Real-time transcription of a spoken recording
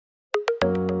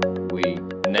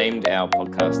named our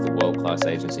podcast the World Class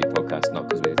Agency Podcast, not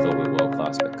because we thought we were world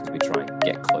class, but because we try and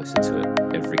get closer to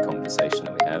it every conversation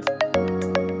that we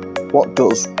have. What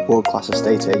does World Class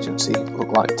Estate Agency look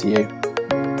like to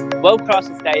you? World Class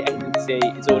Estate Agency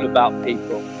is all about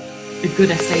people. A good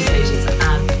estate agent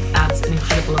adds an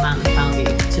incredible amount of value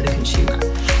to the consumer.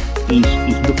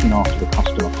 He's looking after the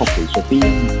customer properly, so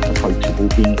being approachable,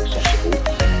 being accessible.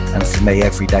 And for me,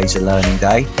 every day's a learning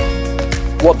day.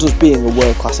 What does being a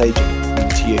world-class agent mean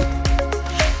to you?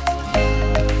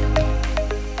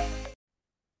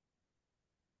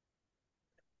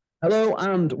 Hello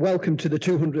and welcome to the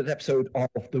 200th episode of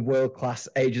the World Class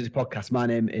Agency Podcast. My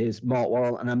name is Mark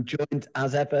Worrell and I'm joined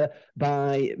as ever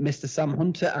by Mr. Sam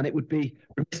Hunter, and it would be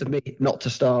remiss of me not to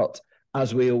start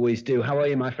as we always do. How are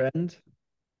you, my friend?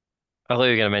 I thought you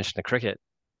were going to mention the cricket.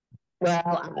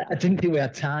 Well, I didn't think we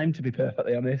had time, to be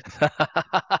perfectly honest.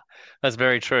 That's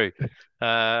very true.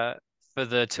 For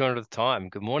the 200th time,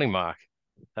 good morning, Mark.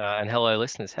 And hello,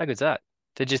 listeners. How good's that?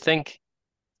 Did you think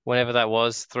whenever that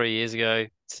was 3 years ago,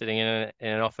 sitting in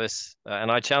an office,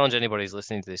 and I challenge anybody who's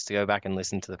listening to this to go back and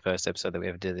listen to the first episode that we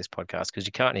ever did this podcast, because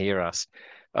you can't hear us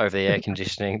over the air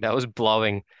conditioning. That was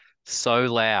blowing so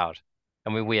loud.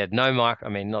 And we had no mic. I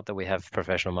mean, not that we have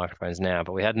professional microphones now,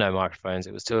 but we had no microphones.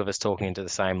 It was two of us talking into the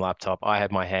same laptop. I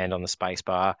had my hand on the space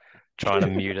bar trying to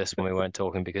mute us when we weren't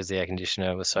talking because the air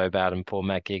conditioner was so bad, and poor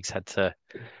Matt Giggs had to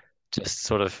just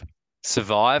sort of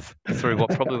survive through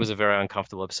what probably was a very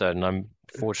uncomfortable episode. And I'm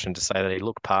fortunate to say that he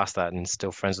looked past that and is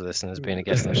still friends with us and has been a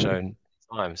guest on the show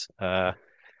times. But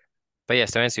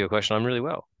yes, to answer your question, I'm really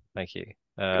well. Thank you.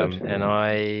 And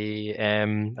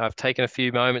I've taken a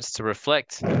few moments to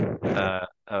reflect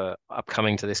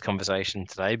upcoming to this conversation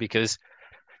today, because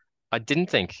I didn't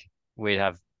think we'd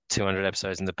have 200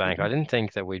 episodes in the bank. I didn't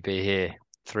think that we'd be here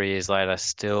 3 years later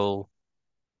still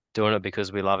doing it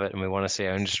because we love it and we want to see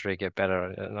our industry get better.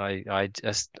 And I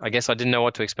guess I didn't know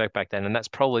what to expect back then. And that's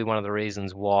probably one of the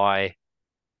reasons why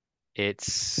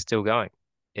it's still going,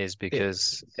 is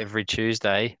because every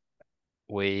Tuesday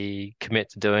we commit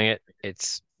to doing it.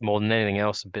 It's more than anything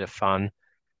else a bit of fun.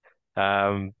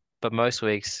 But most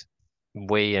weeks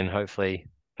we, and hopefully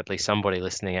at least somebody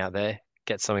listening out there,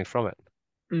 get something from it.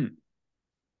 Mm.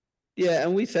 Yeah,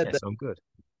 and we said that. I'm good.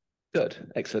 Good,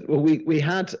 excellent. Well, we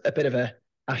had a bit of a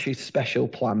Ashes special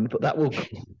planned, but that will come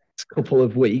in the next couple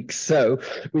of weeks. So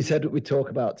we said what we talk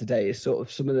about today is sort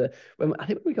of some of the. I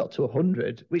think we got to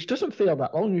 100, which doesn't feel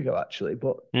that long ago actually,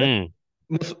 but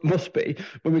must be.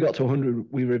 When we got to 100,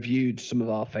 we reviewed some of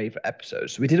our favorite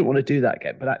episodes. So we didn't want to do that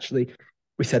again, but actually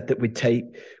we said that we'd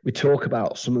talk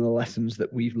about some of the lessons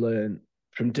that we've learned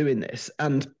from doing this.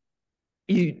 And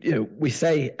you know, we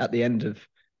say at the end of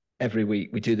every week,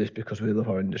 we do this because we love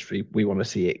our industry. We want to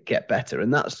see it get better.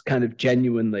 And that's kind of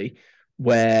genuinely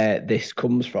where this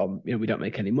comes from. You know, we don't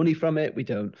make any money from it. We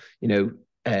don't,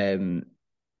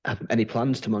 have any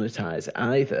plans to monetize it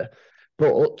either.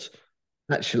 But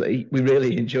actually, we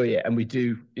really enjoy it. And we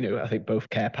do, I think both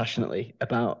care passionately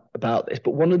about this.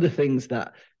 But one of the things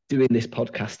that doing this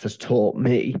podcast has taught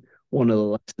me, one of the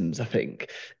lessons, I think,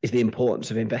 is the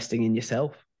importance of investing in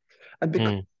yourself.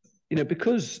 And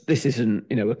because this isn't,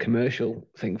 a commercial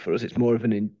thing for us, it's more of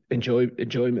an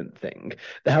enjoyment thing.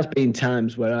 There has been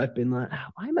times where I've been like,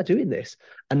 why am I doing this?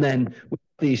 And then with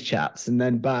these chats, and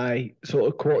then by sort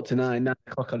of 8:45, 9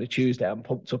 o'clock on a Tuesday, I'm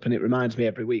pumped up, and it reminds me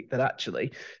every week that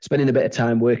actually spending a bit of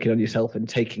time working on yourself and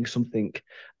taking something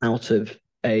out of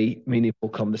a meaningful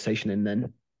conversation and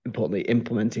then importantly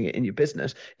implementing it in your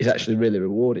business is actually really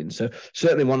rewarding. So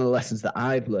certainly one of the lessons that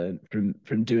I've learned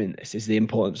from doing this is the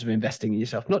importance of investing in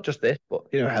yourself, not just this, but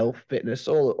health, fitness,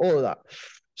 all of that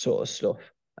sort of stuff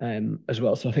as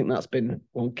well. So I think that's been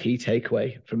one key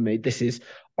takeaway from me. This is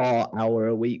our hour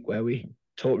a week where we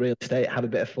talk real estate, have a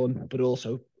bit of fun, but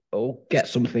also get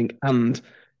something and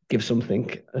give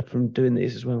something from doing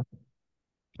these as well.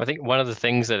 I think one of the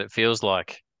things that it feels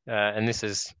like, and this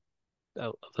is a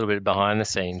little bit behind the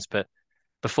scenes, but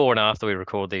before and after we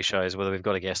record these shows, whether we've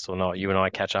got a guest or not, you and I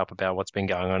catch up about what's been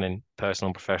going on in personal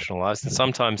and professional lives. And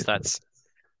sometimes that's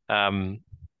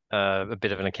a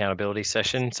bit of an accountability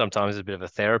session. Sometimes it's a bit of a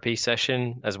therapy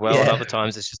session as well. Yeah. And other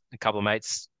times it's just a couple of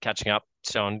mates catching up,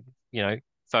 showing,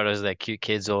 photos of their cute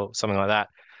kids or something like that.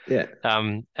 Yeah.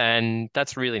 And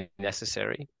that's really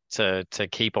necessary to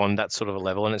keep on that sort of a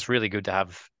level. And it's really good to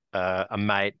have a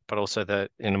mate, but also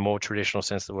in a more traditional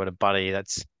sense, the word a buddy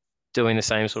that's doing the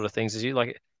same sort of things as you.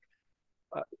 Like,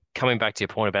 coming back to your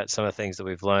point about some of the things that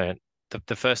we've learned,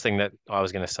 the first thing that I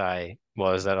was going to say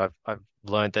was that I've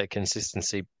learned that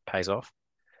consistency pays off.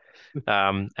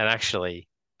 And actually,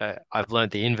 I've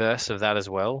learned the inverse of that as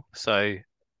well. So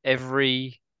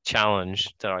every challenge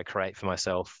that I create for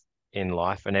myself in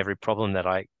life and every problem that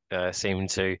I seem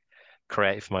to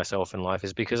create for myself in life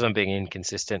is because I'm being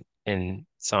inconsistent in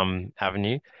some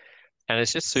avenue, and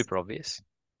it's just super obvious.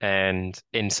 And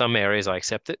in some areas I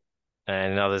accept it,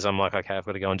 and in others I'm like, okay, I've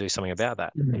got to go and do something about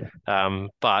that.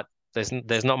 But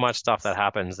there's not much stuff that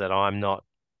happens that I'm not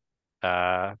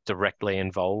directly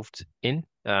involved in,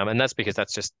 and that's because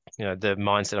that's just the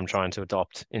mindset I'm trying to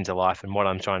adopt into life and what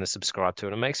I'm trying to subscribe to,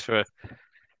 and it makes for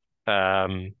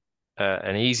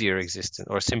an easier existence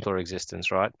or a simpler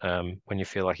existence, right? When you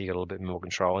feel like you got a little bit more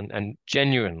control, and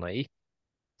genuinely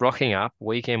rocking up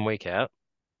week in, week out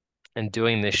and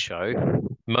doing this show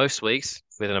most weeks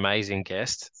with an amazing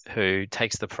guest who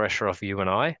takes the pressure off you and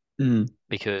I,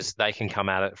 because they can come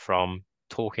at it from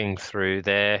talking through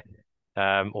their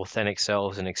authentic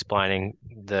selves and explaining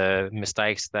the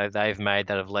mistakes that they've made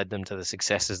that have led them to the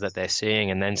successes that they're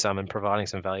seeing, and then some, and providing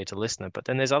some value to listener. But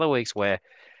then there's other weeks where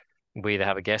we either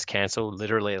have a guest cancel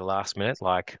literally at the last minute,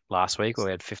 like last week where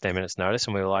we had 15 minutes notice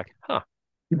and we were like, what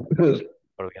are we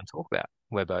going to talk about?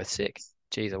 We're both sick.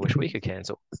 Geez, I wish we could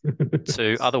cancel.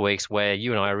 To other weeks where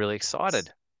you and I are really excited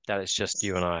that it's just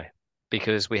you and I,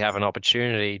 because we have an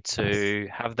opportunity to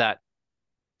have that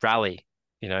rally,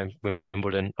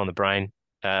 Wimbledon on the brain,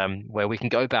 where we can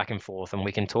go back and forth and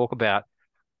we can talk about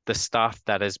the stuff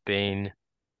that has been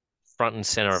front and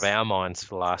center of our minds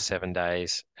for the last 7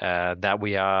 days, that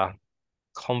we are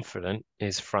confident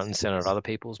is front and center of other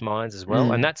people's minds as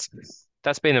well. And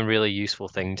that's been a really useful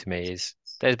thing to me. Is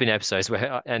there's been episodes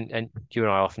where, and you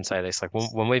and I often say this, like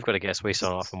when we've got a guest, we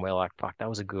sign off and we're like, fuck, that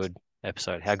was a good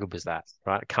episode. How good was that?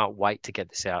 Right? I can't wait to get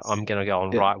this out. I'm going to go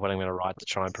and write what I'm going to write to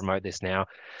try and promote this now.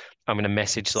 I'm going to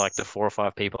message like the 4 or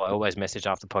 5 people I always message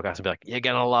after the podcast and be like, you're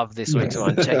going to love this week's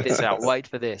one. Check this out. Wait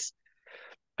for this.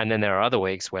 And then there are other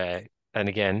weeks where, and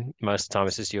again, most of the time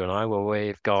it's just you and I, where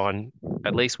we've gone,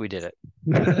 at least we did it.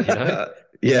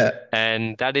 Yeah.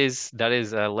 And that is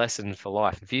a lesson for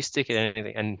life. If you stick at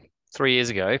anything, and 3 years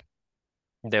ago,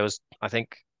 there was, I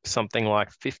think, something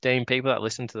like 15 people that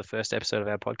listened to the first episode of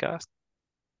our podcast,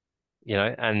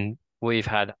 and we've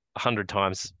had 100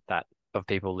 times that of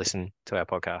people listen to our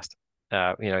podcast,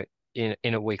 in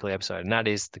a weekly episode. And that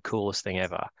is the coolest thing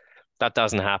ever. That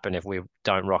doesn't happen if we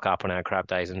don't rock up on our crap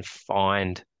days and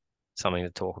find something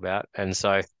to talk about. And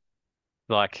so,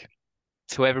 like,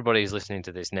 to everybody who's listening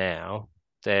to this now,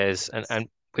 there's, and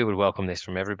we would welcome this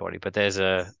from everybody, but there's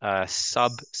a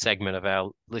sub segment of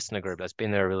our listener group that's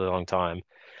been there a really long time,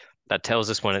 that tells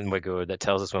us when we're good, that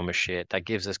tells us when we're shit, that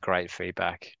gives us great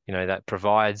feedback, that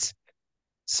provides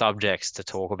subjects to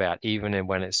talk about, even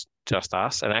when it's just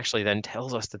us, and actually then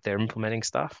tells us that they're implementing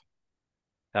stuff,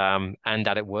 and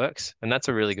that it works. And that's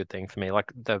a really good thing for me.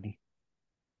 Like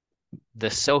the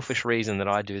selfish reason that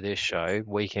I do this show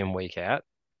week in, week out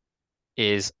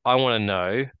is I want to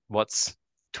know what's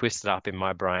twisted up in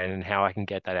my brain and how I can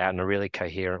get that out in a really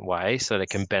coherent way so that it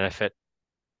can benefit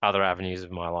other avenues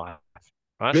of my life.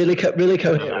 Right? Really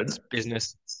coherent. That's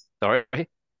business. Sorry.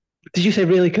 Did you say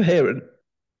really coherent?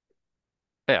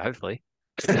 Yeah, hopefully.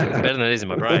 It's better than it is in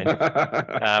my brain.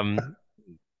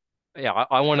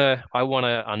 I want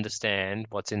to understand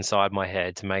what's inside my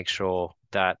head to make sure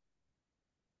that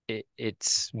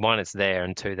it's one, it's there,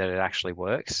 and two, that it actually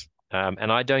works.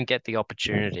 And I don't get the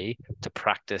opportunity to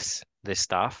practice this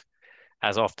stuff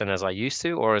as often as I used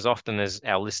to, or as often as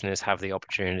our listeners have the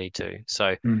opportunity to.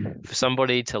 So for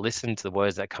somebody to listen to the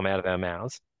words that come out of our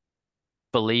mouths,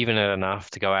 believe in it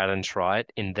enough to go out and try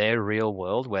it in their real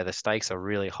world where the stakes are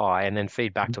really high, and then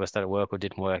feed back to us that it worked or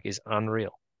didn't work, is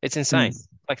unreal. It's insane.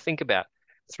 Like, think about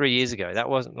 3 years ago. That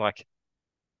wasn't like,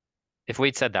 if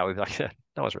we'd said that, we'd be like,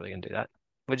 no one's really going to do that.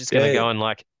 We're just going to go and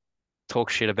like talk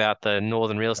shit about the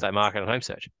northern real estate market and home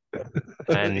search.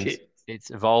 And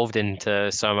it's evolved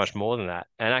into so much more than that.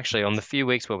 And actually, on the few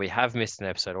weeks where we have missed an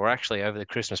episode, or actually over the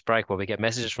Christmas break where we get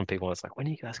messages from people and it's like, when are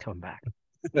you guys coming back?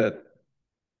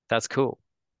 That's cool.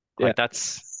 Like,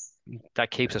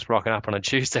 that keeps us rocking up on a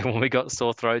Tuesday when we got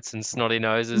sore throats and snotty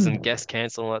noses and guest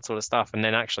cancel and that sort of stuff. And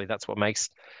then actually that's what makes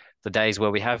the days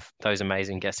where we have those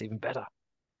amazing guests even better.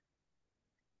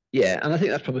 Yeah, and I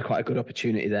think that's probably quite a good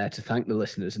opportunity there to thank the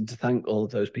listeners and to thank all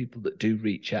of those people that do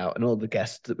reach out and all the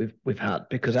guests that we've had,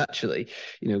 because actually,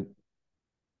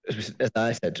 as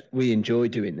I said, we enjoy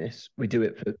doing this. We do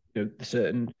it for the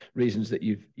certain reasons that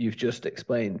you've just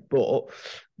explained. But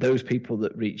those people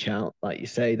that reach out, like you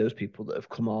say, those people that have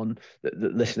come on, that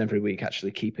listen every week,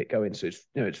 actually keep it going. So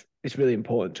it's really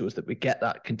important to us that we get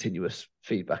that continuous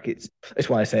feedback. It's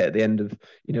why I say at the end of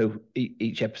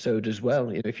each episode as well,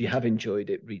 if you have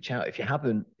enjoyed it, reach out. If you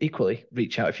haven't, equally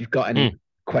reach out. If you've got any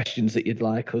questions that you'd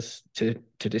like us to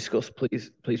discuss,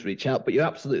 please reach out. But you're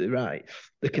absolutely right.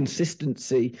 The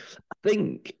consistency, I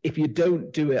think if you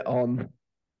don't do it on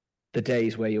the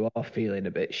days where you are feeling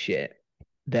a bit shit,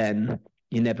 then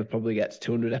you never probably get to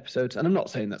 200 episodes. And I'm not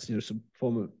saying that's some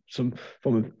form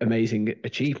of amazing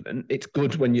achievement. It's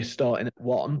good when you're starting at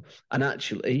one. And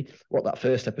actually, what that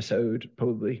first episode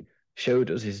probably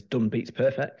showed us is done beats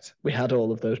perfect. We had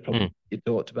all of those problems you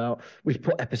talked about. We've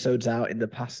put episodes out in the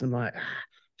past, and I'm like,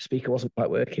 speaker wasn't quite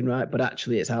working right, but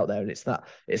actually it's out there, and it's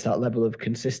that level of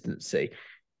consistency.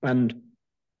 And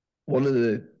one of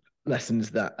the lessons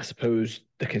that I suppose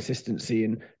the consistency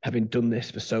in having done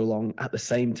this for so long at the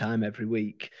same time every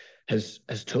week has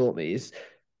taught me is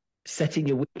setting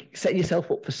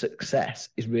yourself up for success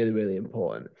is really, really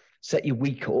important. Set your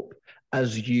week up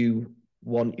as you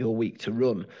want your week to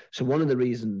run. So one of the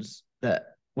reasons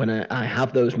that when I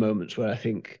have those moments where I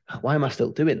think, why am I still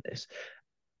doing this?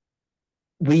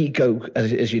 We go,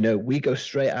 as you know, we go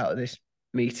straight out of this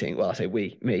meeting. Well, I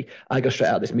say I go straight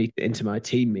out of this meeting into my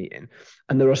team meeting.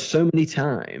 And there are so many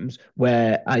times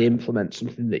where I implement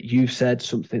something that you've said,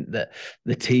 something that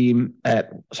the team,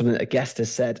 something that a guest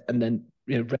has said, and then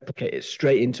replicate it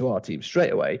straight into our team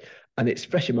straight away. And it's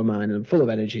fresh in my mind, and I'm full of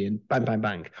energy, and bang, bang,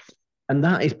 bang. And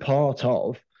that is part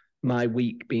of my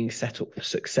week being set up for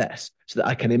success, so that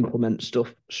I can implement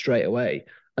stuff straight away.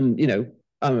 And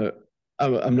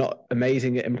I'm not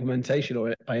amazing at implementation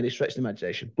or by any stretch of the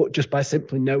imagination, but just by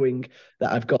simply knowing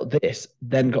that I've got this,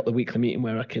 then got the weekly meeting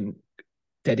where I can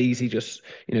dead easy just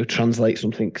translate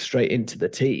something straight into the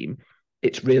team.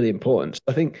 It's really important. So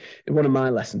I think one of my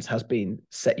lessons has been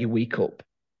set your week up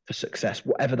for success,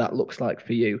 whatever that looks like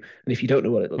for you. And if you don't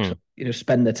know what it looks like,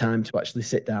 spend the time to actually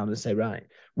sit down and say, right,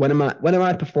 when am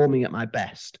I performing at my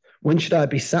best? When should I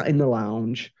be sat in the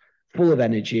lounge, full of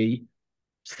energy,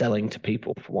 selling to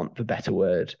people, for want of a better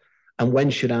word? And when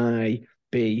should I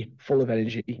be full of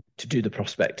energy to do the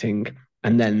prospecting?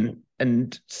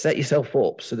 And set yourself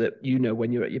up so that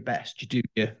when you're at your best, you do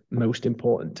your most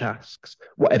important tasks,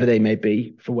 whatever they may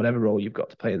be, for whatever role you've got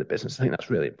to play in the business. I think that's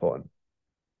really important.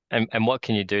 And what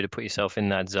can you do to put yourself in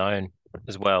that zone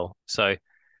as well? So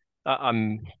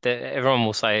everyone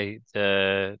will say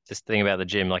this thing about the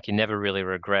gym, like you never really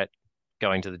regret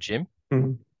going to the gym.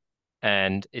 Mm-hmm.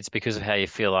 And it's because of how you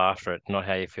feel after it, not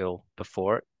how you feel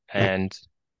before it. And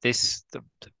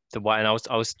the way, and I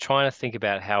was trying to think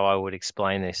about how I would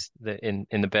explain this in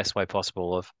the best way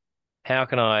possible, of how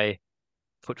can I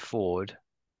put forward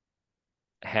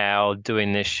how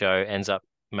doing this show ends up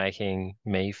making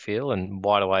me feel, and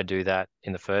why do I do that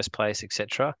in the first place,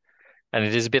 etc. And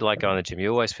it is a bit like going to the gym.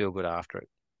 You always feel good after it.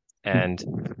 And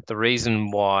the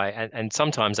reason why, and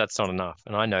sometimes that's not enough.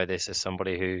 And I know this as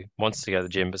somebody who wants to go to the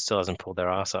gym but still hasn't pulled their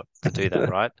ass up to do that,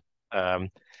 right?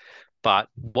 But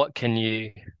what can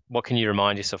you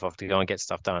remind yourself of to go and get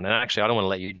stuff done? And actually, I don't want to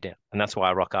let you down. And that's why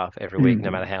I rock up every week,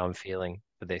 no matter how I'm feeling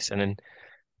for this. And then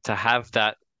to have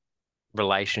that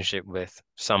relationship with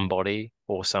somebody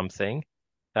or something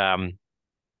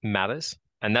matters.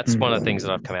 And that's one of the things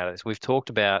that I've come out of this. We've talked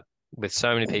about with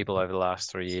so many people over the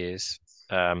last 3 years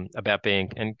about being,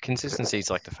 and consistency is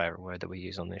like the favorite word that we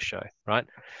use on this show, right?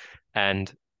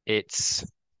 And it's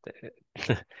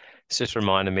just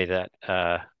reminded me that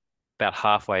about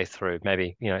halfway through,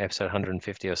 maybe episode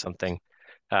 150 or something,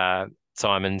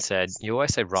 Simon said, "You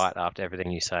always say right after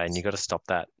everything you say, and you got to stop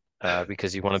that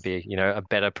because you want to be a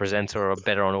better presenter or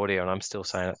better on audio." And I'm still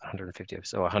saying it 150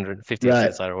 or 150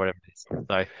 episodes later or whatever it is.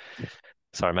 So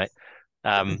sorry, mate.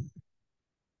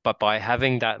 But by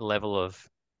having that level of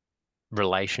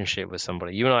relationship with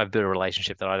somebody, you and I have built a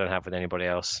relationship that I don't have with anybody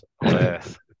else on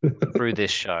earth through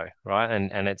this show, right?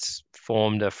 And it's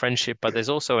formed a friendship, but there's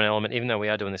also an element, even though we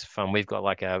are doing this for fun, we've got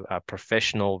like a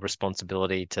professional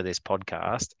responsibility to this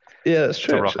podcast. Yeah, that's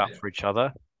true. To rock up for each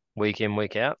other week in,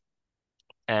 week out.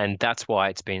 And that's why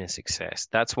it's been a success.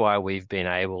 That's why we've been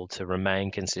able to remain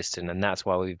consistent. And that's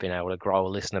why we've been able to grow a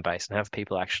listener base and have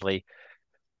people actually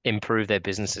improve their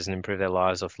businesses and improve their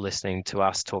lives of listening to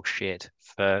us talk shit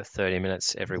for 30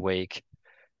 minutes every week,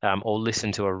 or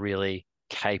listen to a really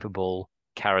capable,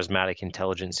 charismatic,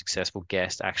 intelligent, successful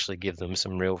guest actually give them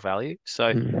some real value.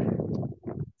 So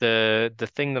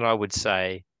the thing that I would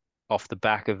say off the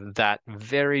back of that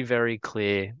very, very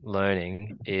clear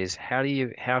learning is how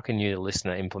can you, the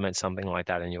listener, implement something like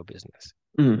that in your business?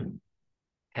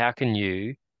 How can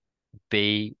you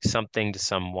be something to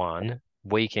someone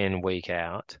week in, week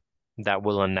out that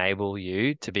will enable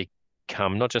you to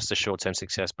become not just a short-term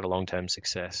success, but a long-term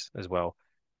success as well?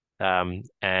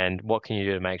 And what can you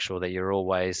do to make sure that you're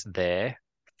always there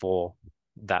for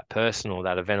that person or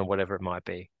that event or whatever it might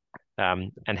be?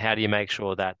 And how do you make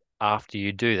sure that after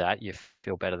you do that, you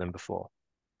feel better than before.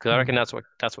 Because I reckon that's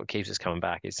what keeps us coming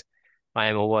back is I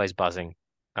am always buzzing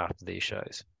after these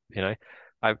shows.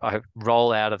 I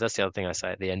roll out of, that's the other thing I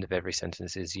say at the end of every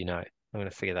sentence is, I'm going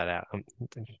to figure that out.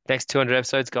 Next 200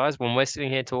 episodes, guys, when we're sitting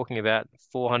here talking about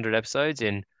 400 episodes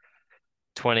in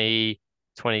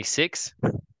 2026,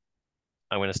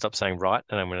 I'm going to stop saying right,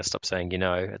 and I'm going to stop saying,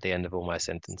 at the end of all my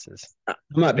sentences. I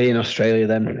might be in Australia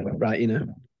then, right?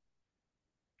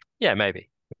 Yeah, maybe.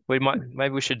 Maybe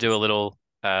we should do a little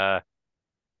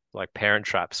like Parent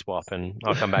Trap swap, and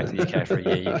I'll come back to the UK for a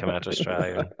year. You come out to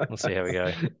Australia, and we'll see how we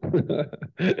go.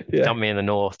 Yeah. Dump me in the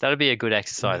north. That'd be a good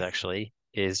exercise, actually.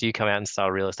 Is you come out and start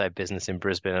a real estate business in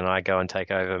Brisbane, and I go and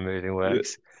take over Moving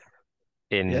Works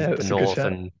in the north,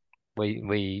 and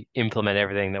we implement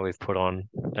everything that we've put on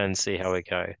and see how we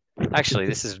go. Actually,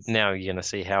 this is now you're going to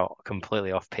see how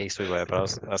completely off piece we were. But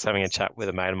I was having a chat with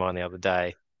a mate of mine the other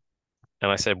day,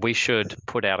 and I said we should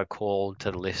put out a call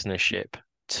to the listenership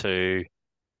to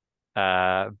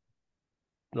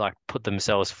like put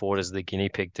themselves forward as the guinea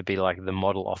pig to be like the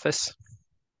model office.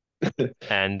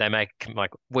 And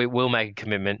we will make a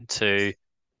commitment to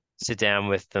sit down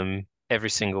with them every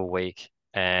single week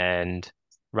and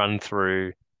run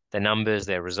through their numbers,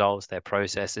 their results, their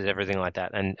processes, everything like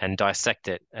that, and dissect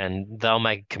it. And they'll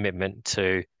make a commitment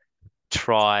to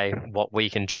try what we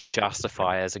can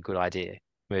justify as a good idea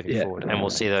moving forward. And we'll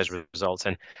see those results.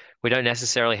 And we don't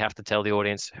necessarily have to tell the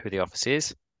audience who the office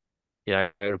is.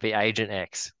 It'll be Agent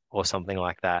X or something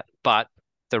like that. But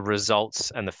the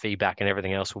results and the feedback and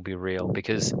everything else will be real,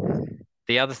 because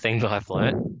the other thing that I've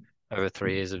learned over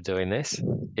 3 years of doing this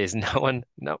is no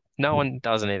one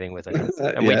does anything with it.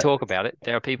 And we talk about it.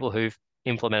 There are people who've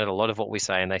implemented a lot of what we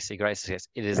say and they see great success.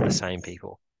 It is the same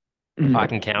people. I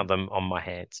can count them on my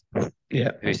hands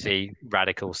who see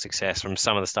radical success from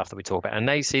some of the stuff that we talk about. And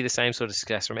they see the same sort of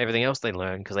success from everything else they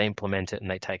learn because they implement it and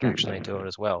they take action, they do it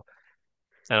as well.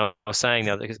 And I was saying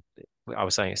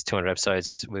it's 200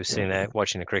 episodes. We were sitting there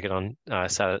watching the cricket on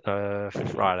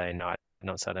Friday night,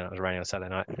 not Saturday night. It was raining on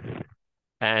Saturday night.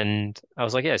 And I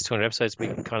was like, it's 200 episodes. We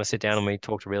kind of sit down and we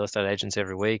talk to real estate agents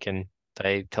every week and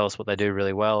they tell us what they do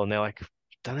really well. And they're like,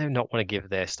 don't they not want to give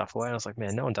their stuff away? And I was like,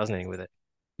 man, no one does anything with it.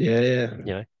 Yeah.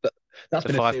 That's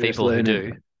the 5 people who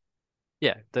do.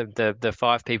 Yeah. The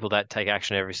 5 people that take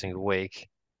action every single week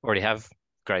already have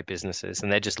great businesses,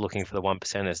 and they're just looking for the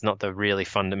 1%ers, not the really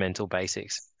fundamental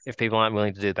basics. If people aren't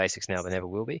willing to do the basics now, they never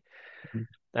will be.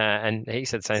 And he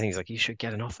said the same thing. He's like, you should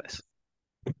get an office.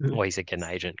 Well, he said get an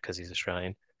agent because he's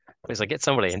Australian. But he's like, get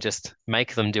somebody and just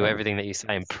make them do everything that you say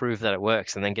and prove that it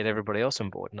works, and then get everybody else on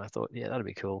board. And I thought, that'd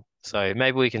be cool. So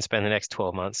maybe we can spend the next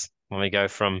 12 months when we go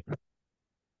from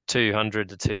 200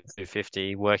 to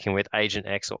 250 working with Agent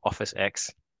X or Office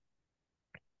X,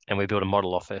 and we build a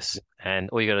model office, and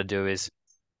all you got to do is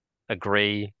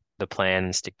agree the plan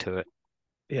and stick to it,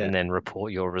 and then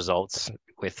report your results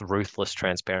with ruthless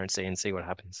transparency and see what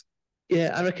happens.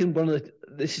 Yeah, I reckon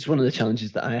this is one of the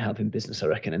challenges that I have in business. I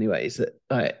reckon anyway is that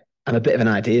I'm a bit of an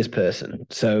ideas person,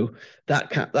 so that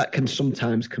can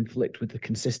sometimes conflict with the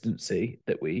consistency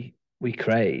that we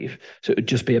crave. So it would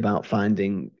just be about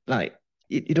finding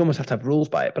you'd almost have to have rules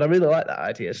by it. But I really like that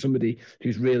idea. Somebody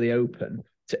who's really open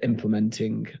to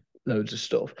implementing loads of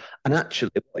stuff. And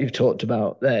actually, what you've talked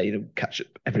about there, catch up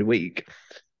every week.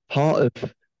 Part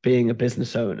of being a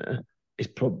business owner is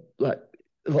probably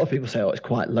a lot of people say, it's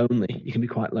quite lonely. You can be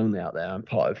quite lonely out there. I'm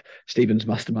part of Stephen's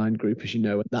mastermind group, as you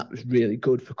know, and that was really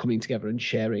good for coming together and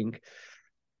sharing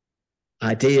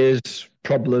ideas,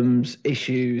 problems,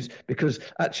 issues. Because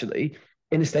actually,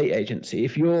 in a estate agency,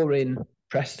 if you're in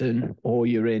Preston or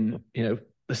you're in,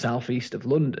 the southeast of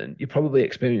London, you're probably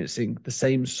experiencing the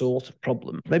same sort of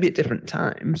problem, maybe at different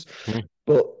times,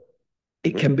 but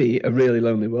it can be a really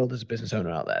lonely world as a business owner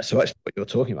out there. So actually what you're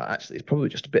talking about actually is probably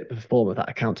just a bit of a form of that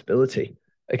accountability,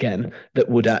 again, that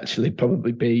would actually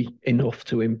probably be enough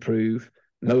to improve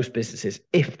most businesses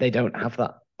if they don't have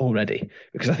that already,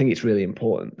 because I think it's really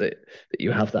important that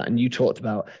you have that. And you talked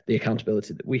about the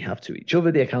accountability that we have to each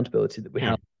other, the accountability that we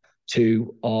have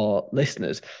to our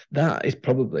listeners. That is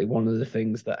probably one of the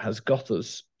things that has got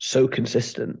us so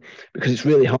consistent, because it's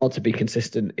really hard to be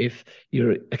consistent if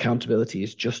your accountability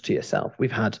is just to yourself.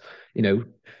 We've had, if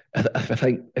I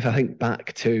think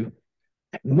back to,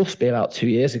 it must be about 2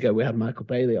 years ago, we had Michael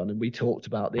Bailey on and we talked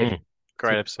about the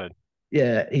great episode.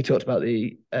 Yeah, he talked about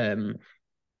the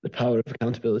power of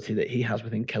accountability that he has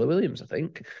within Keller Williams, I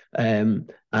think, and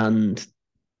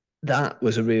that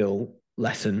was a real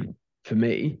lesson for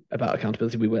me about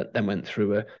accountability. We went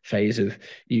through a phase of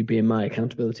you being my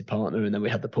accountability partner, and then we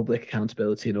had the public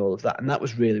accountability and all of that. And that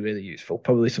was really, really useful.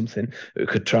 Probably something that we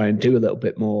could try and do a little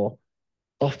bit more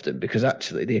often, because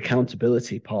actually the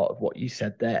accountability part of what you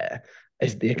said there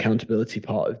is the accountability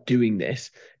part of doing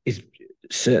this is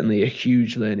certainly a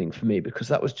huge learning for me, because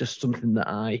that was just something that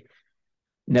I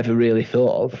never really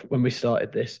thought of when we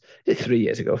started this. Is it 3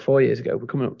 years ago, 4 years ago? We're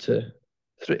coming up to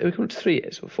 3. Are we coming up to 3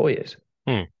 years or 4 years?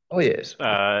 4 years.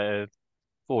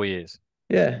 4 years.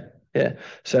 Yeah.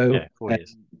 So Yeah, 4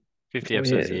 years. 50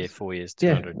 episodes a year, 4 years,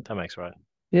 200. That makes right.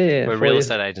 Yeah. We're real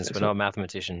estate agents. We're not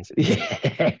mathematicians.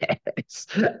 Yes.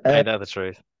 Ain't that the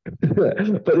truth? But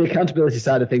the accountability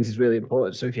side of things is really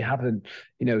important. So if you haven't,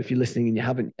 if you're listening and you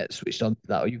haven't yet switched on to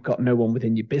that, or you've got no one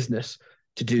within your business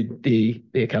to do the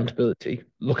accountability,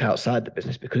 look outside the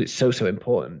business, because it's so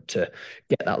important to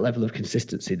get that level of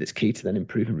consistency that's key to then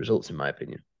improving results, in my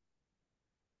opinion.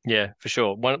 Yeah, for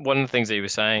sure. One of the things that you were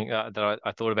saying that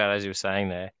I thought about as you were saying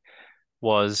there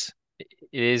was,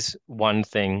 it is one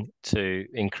thing to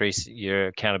increase your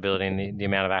accountability and the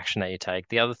amount of action that you take.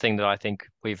 The other thing that I think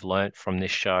we've learnt from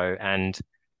this show, and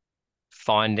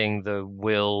finding the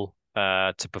will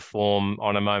to perform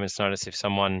on a moment's notice if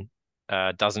someone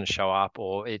doesn't show up,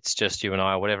 or it's just you and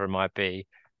I, or whatever it might be,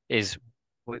 is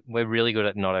we're really good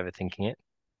at not overthinking it.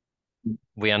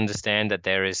 We understand that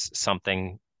there is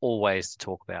something always to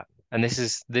talk about. And this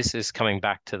is coming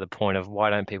back to the point of, why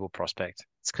don't people prospect?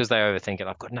 It's because they overthink it.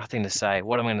 I've got nothing to say.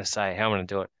 What am I going to say? How am I going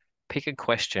to do it? Pick a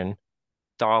question,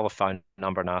 dial a phone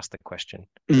number and ask the question.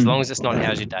 As long as it's not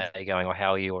how's your day going, or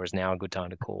how are you, or is now a good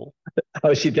time to call.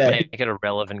 How's your day? Make it a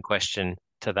relevant question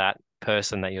to that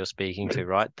person that you're speaking to,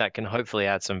 right? That can hopefully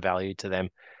add some value to them.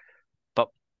 But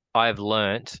I've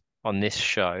learnt on this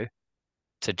show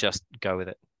to just go with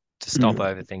it, to stop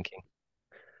overthinking.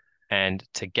 And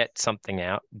to get something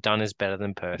out, done is better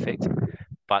than perfect.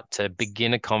 But to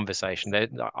begin a conversation,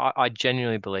 I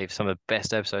genuinely believe some of the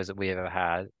best episodes that we ever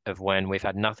had of when we've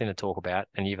had nothing to talk about,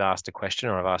 and you've asked a question,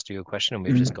 or I've asked you a question, and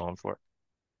we've just gone for it.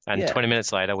 And 20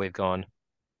 minutes later, we've gone,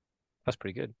 that's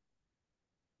pretty good.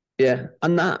 Yeah,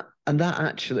 and that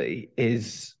actually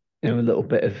is, a little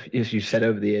bit of, as you said,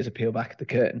 over the years, a peel back the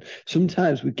curtain.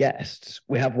 Sometimes with guests,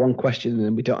 we have one question and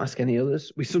then we don't ask any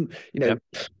others.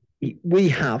 We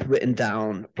have written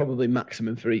down probably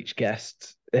maximum for each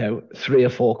guest, 3 or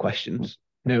 4 questions.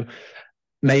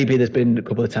 Maybe there's been a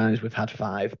couple of times we've had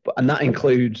 5, and that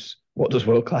includes, what does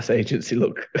world-class agency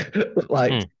look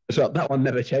like? So that one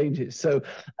never changes. So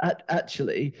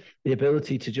actually, the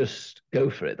ability to just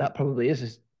go for it, that probably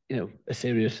is, a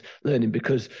serious learning,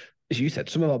 because, as you said,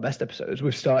 some of our best episodes,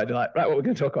 we've started like, right, what we're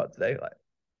going to talk about today? Like,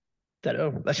 don't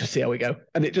know, let's just see how we go.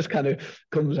 And it just kind of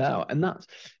comes out. And that's,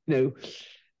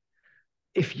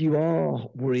 if you are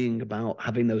worrying about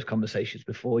having those conversations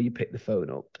before you pick the phone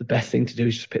up, the best thing to do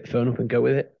is just pick the phone up and go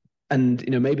with it. And,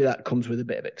 maybe that comes with a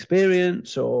bit of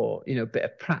experience, or, a bit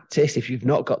of practice if you've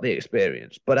not got the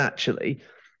experience. But actually,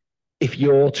 if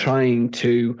you're trying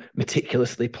to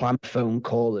meticulously plan a phone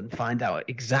call and find out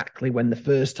exactly when the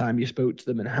first time you spoke to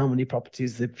them and how many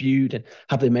properties they've viewed and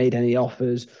have they made any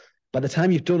offers, by the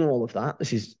time you've done all of that,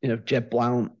 this is, Jeb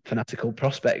Blount, fanatical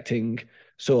prospecting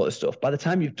sort of stuff. By the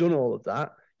time you've done all of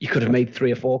that, you could have made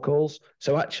 3 or 4 calls.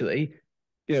 So actually,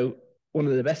 one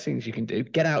of the best things you can do,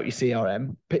 get out your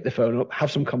CRM, pick the phone up, have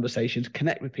some conversations,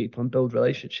 connect with people and build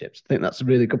relationships. I think that's a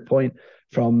really good point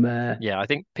from... I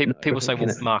think people say, well,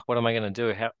 Mark, what am I going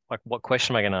to do? What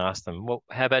question am I going to ask them? Well,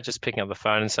 how about just picking up the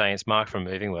phone and saying, it's Mark from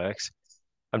Moving Works.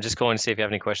 I'm just calling to see if you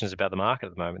have any questions about the market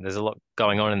at the moment. There's a lot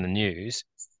going on in the news.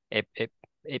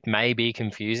 It may be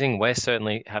confusing. We're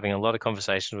certainly having a lot of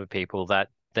conversations with people that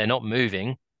they're not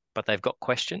moving, but they've got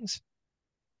questions.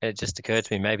 It just occurred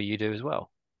to me, maybe you do as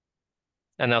well.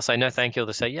 And they'll say, no, thank you. Or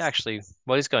they'll say, yeah, actually,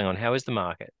 what is going on? How is the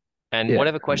market? And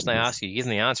whatever question they ask you, you give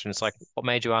them the answer. And it's like, what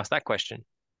made you ask that question?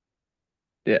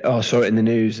 Yeah. Oh, I saw it in the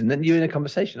news. And then you're in a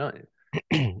conversation, aren't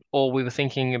you? Or we were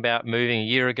thinking about moving a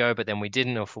year ago, but then we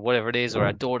didn't, or for whatever it is, or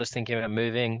our daughter's thinking about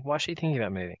moving. Why is she thinking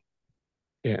about moving?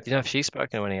 Yeah. Do you know if she's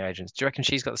spoken to any agents? Do you reckon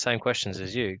she's got the same questions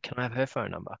as you? Can I have her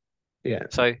phone number? Yeah.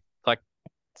 So,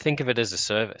 think of it as a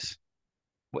service.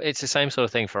 It's the same sort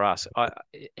of thing for us.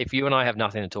 If you and I have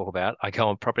nothing to talk about, I go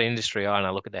on Property Industry Eye and I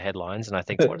look at the headlines and I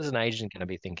think, what is an agent going to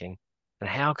be thinking? And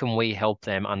how can we help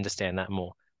them understand that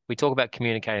more? We talk about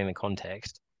communicating the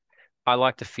context. I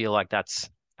like to feel like that's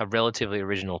a relatively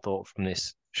original thought from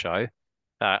this show.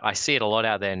 I see it a lot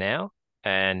out there now,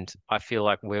 and I feel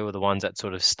like we were the ones that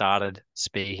sort of started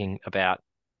speaking about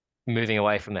moving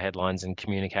away from the headlines and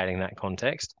communicating that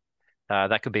context.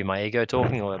 That could be my ego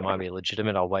talking, or it might be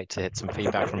legitimate. I'll wait to hit some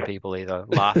feedback from people either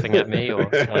laughing at me or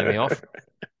telling me off.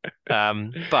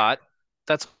 But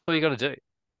that's all you got to do.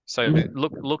 So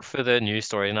look for the news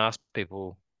story and ask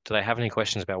people, do they have any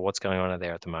questions about what's going on out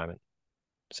there at the moment?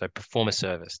 So perform a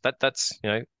service. That's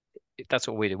that's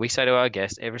what we do. We say to our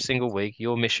guests every single week,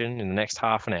 your mission in the next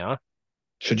half an hour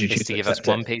Should you is choose to to give us accept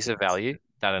one it? piece of value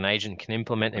that an agent can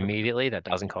implement immediately that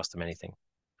doesn't cost them anything.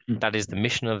 That is the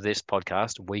mission of this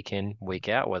podcast, week in, week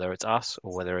out, whether it's us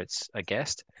or whether it's a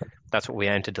guest. That's what we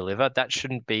aim to deliver. That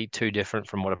shouldn't be too different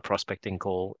from what a prospecting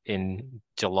call in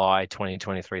July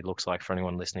 2023 looks like for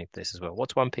anyone listening to this as well.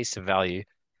 What's one piece of value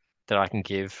that I can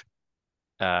give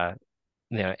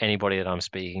anybody that I'm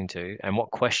speaking to, and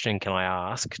what question can I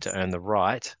ask to earn the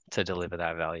right to deliver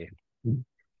that value?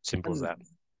 Simple as that.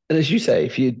 And as you say,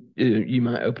 if you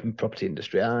might open property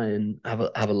industry eye and have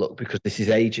a look, because this is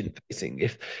agent facing.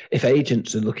 If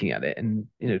agents are looking at it, and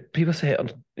people say it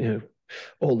on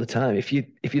all the time, if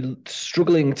you're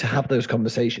struggling to have those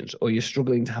conversations, or you're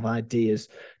struggling to have ideas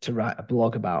to write a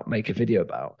blog about, make a video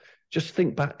about, just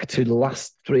think back to the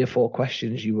last 3 or 4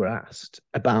 questions you were asked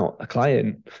about a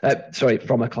client,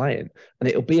 from a client, and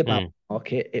it'll be about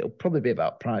market. It'll probably be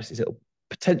about prices. It'll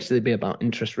potentially be about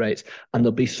interest rates, and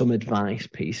there'll be some advice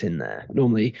piece in there.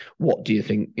 Normally, what do you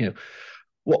think,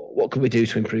 what could we do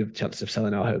to improve the chances of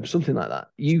selling our home? Something like that.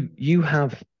 You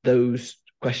have those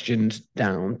questions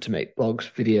down to make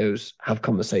blogs, videos, have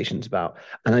conversations about.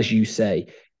 And as you say,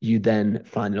 you then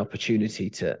find an opportunity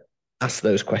to ask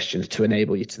those questions to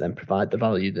enable you to then provide the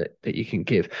value that you can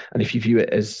give. And if you view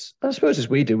it as, I suppose, as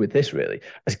we do with this, really,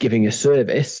 as giving a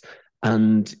service,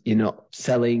 and you're not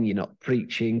selling, you're not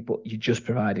preaching, but you're just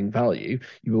providing value,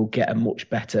 you will get a much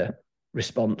better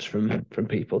response from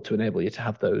people to enable you to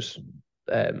have those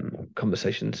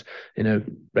conversations in a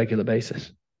regular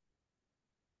basis.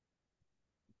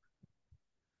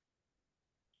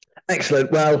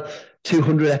 Excellent. Well,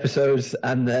 200 episodes,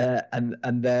 and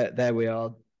there we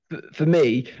are. For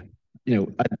me,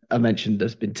 I mentioned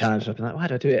there's been times I've been like, why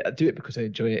do I do it? I do it because I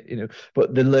enjoy it,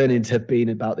 but the learning to have been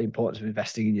about the importance of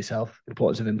investing in yourself,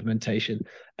 importance of implementation,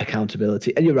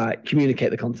 accountability. And you're right,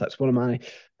 communicate the concepts. One of my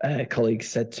colleagues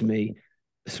said to me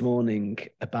this morning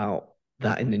about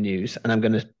that in the news, and I'm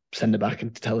going to send her back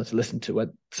and tell her to listen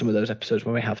to some of those episodes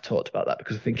where we have talked about that,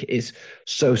 because I think it is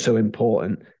so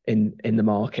important in the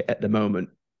market at the moment.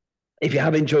 If you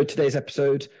have enjoyed today's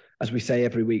episode, as we say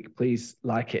every week, please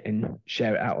like it and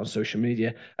share it out on social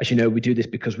media. As you know, we do this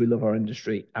because we love our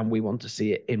industry and we want to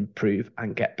see it improve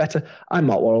and get better. I'm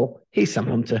Mark Worrell. He's Sam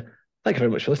Hunter. Thank you very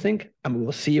much for listening, and we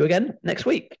will see you again next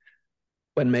week.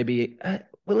 When maybe,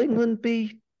 will England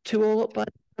be 2-2 up by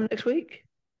next week?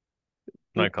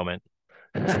 No comment.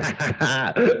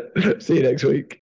 See you next week.